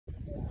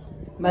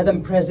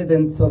Madam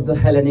President of the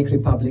Hellenic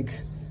Republic,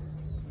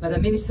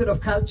 Madam Minister of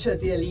Culture,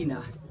 dear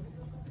Lina,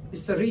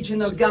 Mr.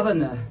 Regional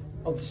Governor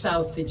of the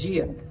South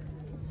Aegean,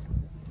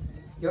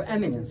 Your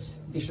Eminence,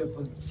 Bishop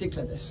of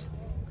Cyclades,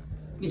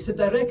 Mr.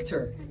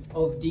 Director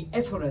of the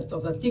Effort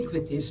of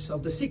Antiquities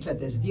of the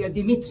Cyclades, dear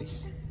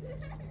Dimitris,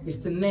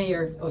 Mr.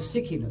 Mayor of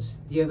Sicínus,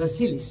 dear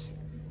Vasilis,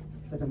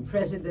 Madam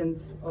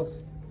President of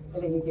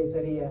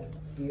Niketeria,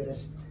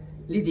 dearest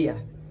Lydia,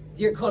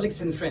 dear colleagues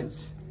and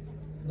friends,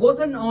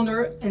 what an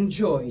honor and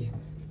joy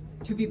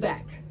to be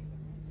back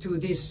to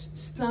this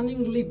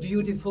stunningly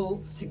beautiful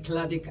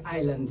Cycladic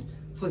island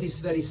for this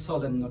very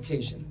solemn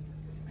occasion.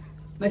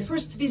 My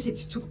first visit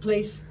took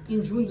place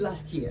in June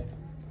last year,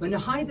 when a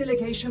high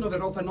delegation of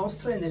Europa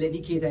Nostra and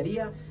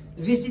Niketeria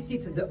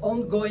visited the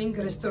ongoing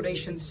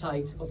restoration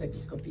site of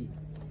Επισκοπή.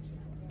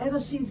 Ever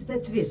since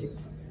that visit,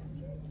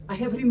 I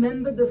have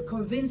remembered the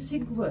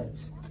convincing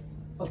words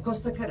of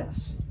Costa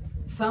Karas,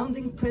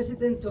 founding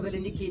president of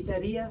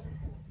Niketeria,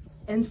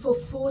 and for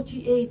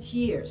 48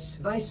 years,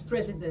 vice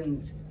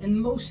president and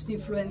most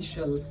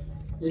influential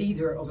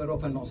leader of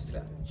Europa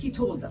Nostra. He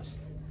told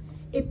us,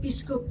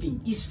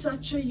 Επισκοπή is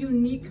such a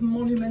unique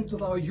monument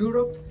of our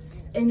Europe,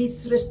 and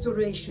its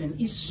restoration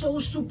is so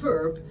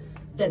superb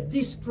that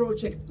this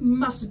project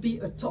must be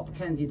a top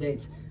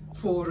candidate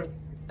for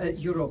a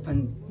Europa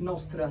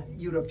Nostra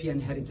European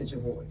Heritage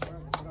Award.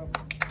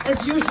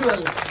 As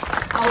usual,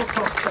 our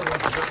Costa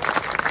was there.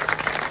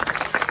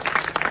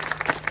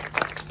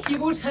 He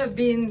would have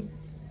been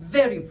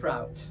very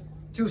proud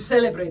to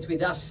celebrate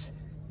with us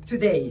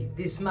today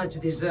this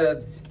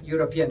much-deserved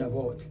European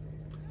award.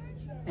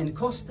 And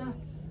Costa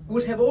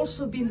would have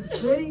also been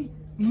very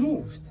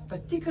moved,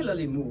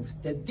 particularly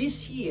moved, that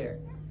this year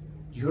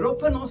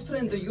Europa Nostra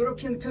and the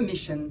European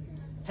Commission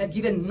have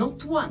given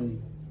not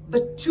one,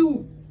 but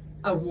two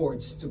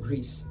awards to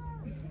Greece.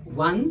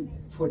 One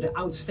for the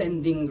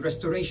outstanding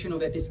restoration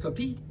of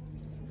Επισκοπή,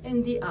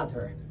 and the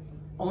other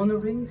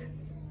honoring,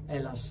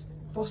 alas,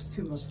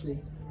 posthumously,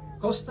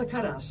 Costa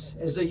Karas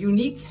as a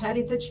unique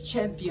heritage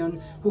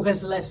champion who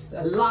has left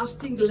a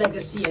lasting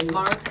legacy and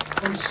mark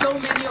on so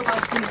many of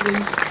us in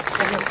Greece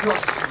and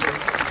across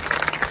Europe.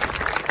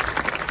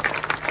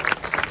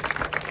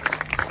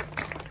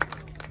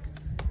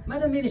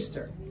 Madam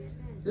Minister,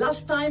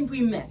 last time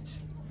we met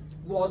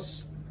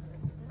was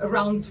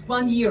around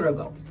 1 year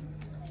ago.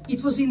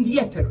 It was in the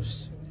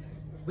Epirus.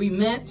 We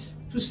met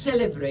to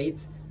celebrate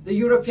the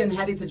European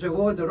Heritage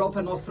Award, the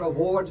Europa Nostra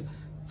Award,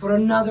 for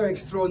another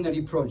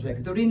extraordinary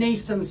project, the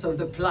renaissance of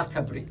the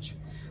Plaka Bridge.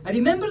 I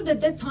remember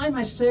that that time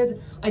I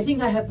said, I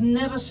think I have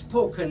never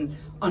spoken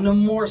on a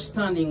more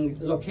stunning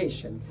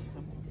location.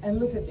 And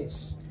look at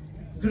this.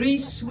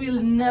 Greece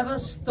will never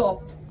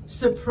stop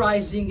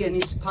surprising and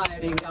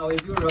inspiring our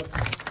Europe.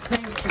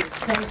 Thank you,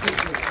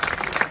 Greece.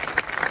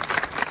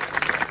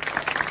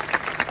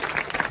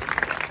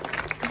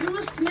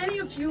 Many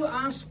of you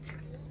ask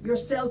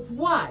yourself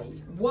why?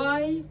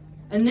 Why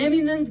an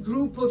eminent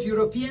group of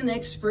European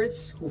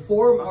experts who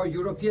form our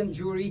European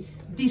jury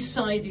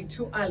decided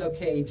to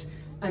allocate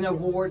an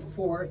award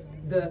for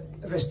the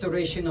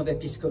restoration of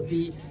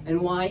Επισκοπή,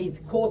 and why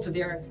it caught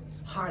their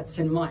hearts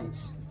and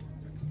minds.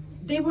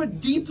 They were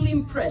deeply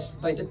impressed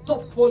by the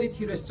top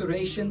quality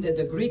restoration that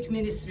the Greek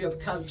Ministry of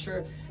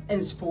Culture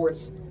and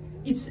Sports,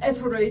 its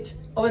effort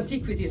of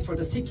antiquities for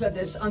the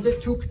Cyclades,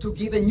 undertook to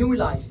give a new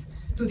life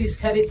to this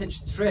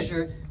heritage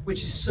treasure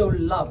which is so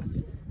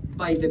loved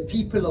by the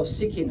people of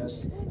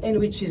Sicínus, and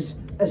which is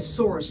a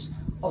source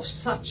of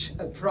such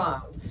a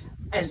pride,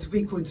 as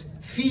we could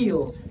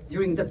feel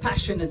during the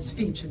passionate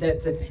speech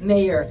that the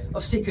mayor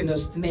of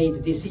Sicínus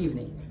made this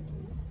evening.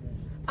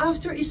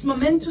 After its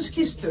momentous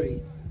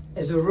history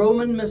as a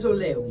Roman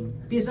mausoleum,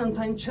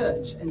 Byzantine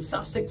church, and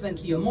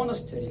subsequently a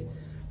monastery,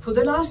 for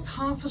the last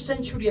half a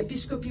century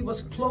Επισκοπή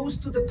was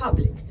closed to the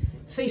public,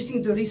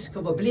 facing the risk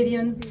of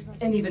oblivion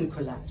and even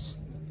collapse.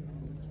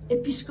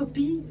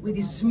 Επισκοπή, with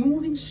its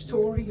moving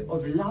story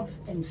of love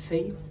and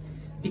faith,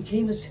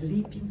 became a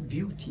sleeping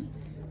beauty,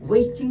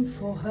 waiting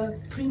for her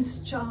Prince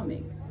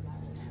Charming.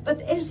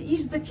 But as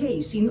is the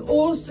case in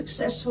all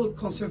successful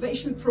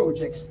conservation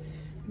projects,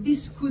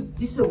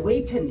 this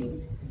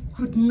awakening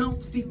could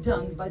not be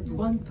done by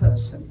one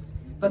person,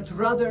 but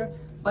rather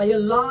by a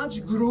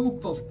large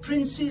group of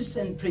princes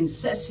and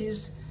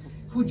princesses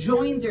who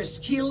joined their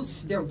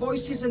skills, their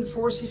voices and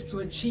forces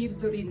to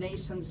achieve the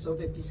renaissance of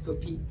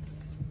Επισκοπή.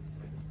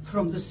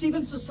 From the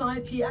civil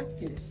society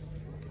activists,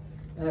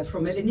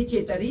 from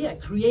Niketeria,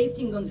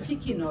 creating on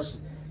Sikinos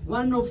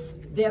one of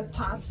their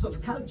paths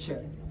of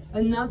culture,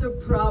 another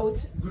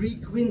proud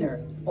Greek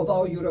winner of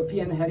our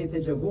European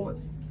Heritage Award,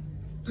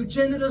 to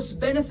generous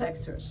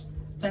benefactors,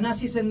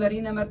 Thanasis and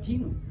Marina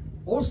Martinou,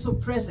 also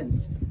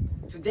present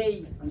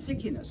today on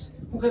Sikinos,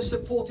 who have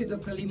supported the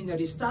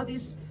preliminary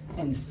studies,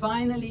 and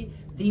finally,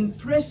 the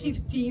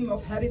impressive team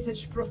of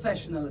heritage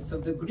professionals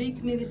of the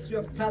Greek Ministry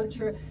of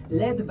Culture,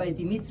 led by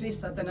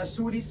Dimitris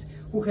Athanasoulis,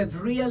 who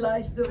have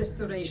realized the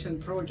restoration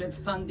project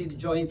funded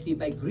jointly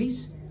by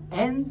Greece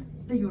and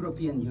the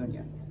European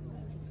Union.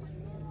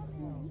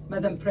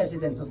 Madam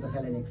President of the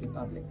Hellenic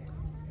Republic,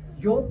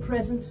 Your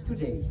presence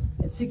today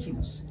at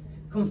Sikino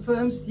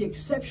confirms the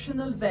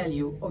exceptional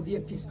value of the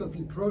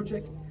Episcopi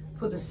project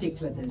for the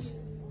Cyclades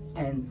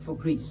and for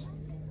Greece.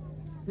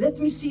 Let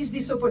me seize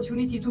this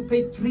opportunity to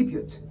pay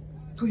tribute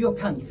to your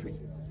country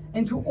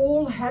and to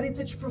all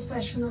heritage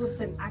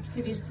professionals and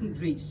activists in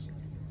Greece.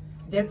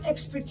 Their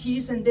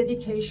expertise and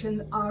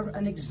dedication are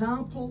an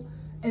example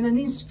and an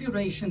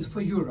inspiration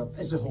for Europe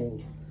as a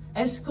whole,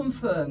 as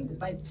confirmed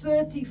by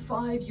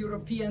 35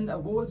 European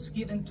awards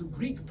given to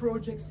Greek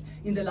projects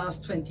in the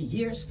last 20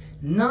 years,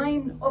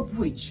 9 of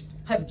which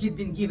have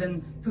been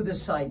given to the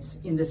sites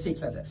in the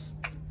Cyclades.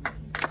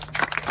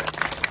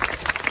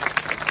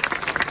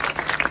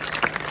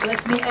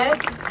 Let me add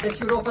that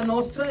Europa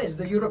Nostra, as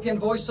the European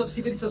voice of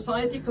civil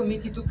society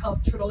committed to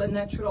cultural and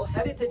natural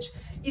heritage,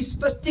 is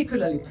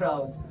particularly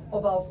proud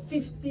of our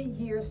 50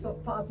 years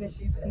of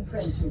partnership and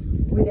friendship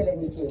with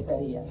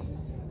Nikήτρια.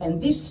 And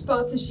this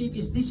partnership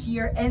is this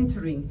year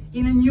entering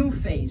in a new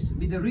phase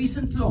with the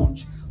recent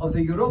launch of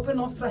the Europa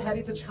Nostra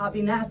Heritage Hub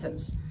in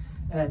Athens,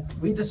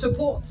 with the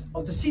support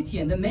of the city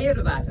and the mayor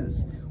of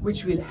Athens,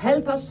 which will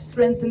help us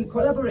strengthen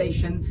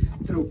collaboration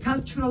through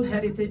cultural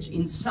heritage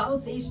in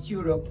Southeast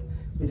Europe,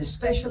 with a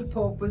special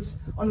focus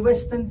on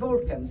Western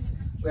Balkans,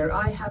 where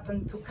I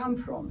happen to come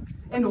from,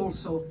 and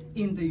also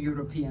in the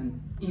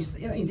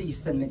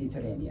Eastern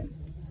Mediterranean.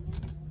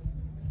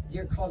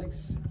 Dear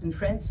colleagues and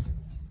friends,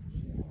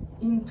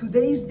 in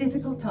today's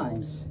difficult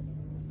times,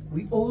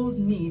 we all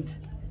need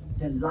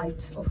the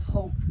light of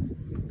hope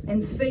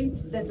and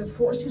faith that the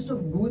forces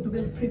of good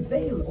will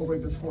prevail over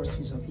the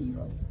forces of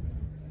evil.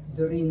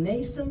 The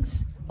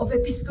renaissance of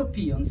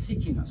Episkopí on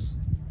Sikino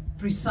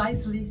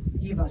precisely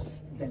gives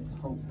us that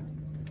hope.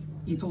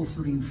 It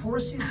also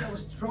reinforces our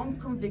strong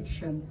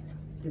conviction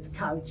that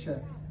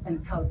culture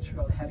and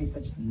cultural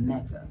heritage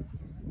matter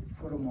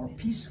for a more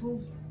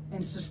peaceful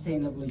and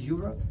sustainable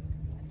Europe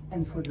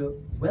and for the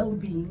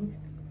well-being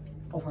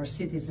of our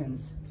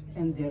citizens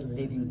and their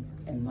living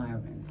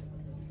environment.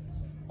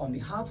 On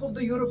behalf of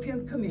the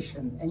European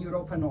Commission and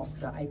Europa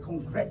Nostra, I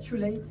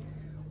congratulate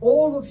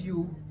all of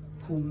you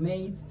who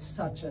made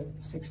such a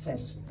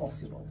success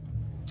possible.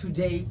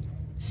 Today,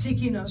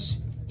 Sikino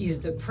is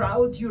the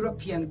proud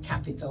European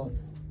capital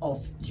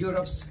of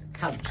Europe's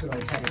cultural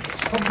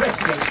heritage.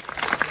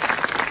 Congratulations.